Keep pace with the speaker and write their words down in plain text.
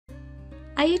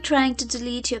Are you trying to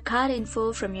delete your card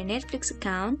info from your Netflix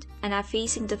account and are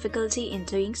facing difficulty in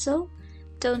doing so?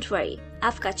 Don't worry,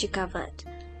 I've got you covered.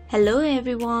 Hello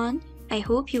everyone, I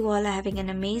hope you all are having an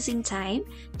amazing time.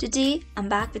 Today I'm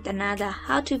back with another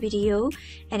how-to video,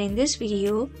 and in this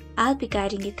video I'll be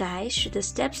guiding you guys through the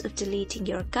steps of deleting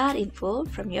your card info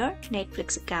from your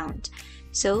Netflix account.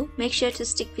 So make sure to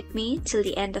stick with me till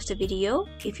the end of the video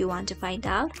if you want to find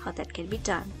out how that can be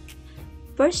done.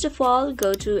 First of all,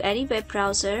 go to any web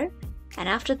browser, and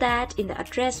after that in the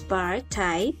address bar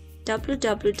type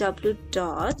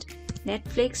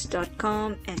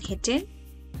www.netflix.com and hit in.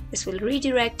 This will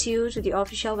redirect you to the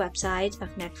official website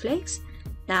of Netflix.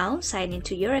 Now sign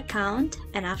into your account,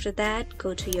 and after that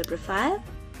go to your profile.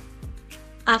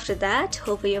 After that,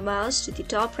 hover your mouse to the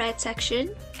top right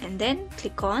section and then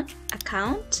click on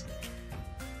account.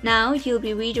 Now you'll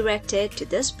be redirected to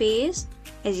this page.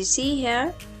 As you see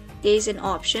here, there is an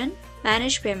option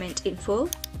manage payment info.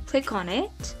 Click on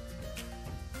it.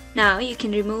 Now you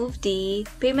can remove the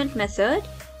payment method.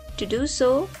 To do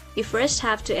so, you first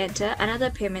have to enter another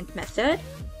payment method.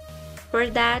 For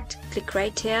that, click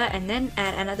right here and then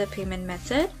add another payment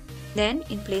method. Then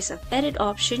in place of edit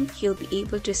option, you'll be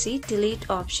able to see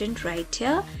delete option right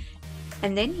here,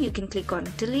 and then you can click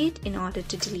on delete in order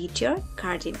to delete your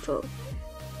card info.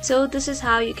 So this is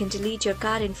how you can delete your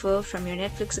card info from your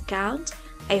Netflix account.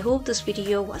 I hope this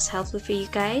video was helpful for you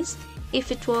guys.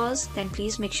 If it was, then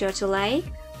please make sure to like,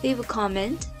 leave a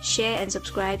comment, share and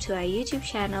subscribe to our YouTube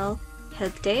channel,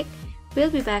 Help Tech.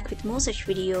 We'll be back with more such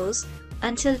videos.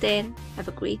 Until then, have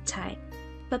a great time.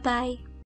 Bye bye.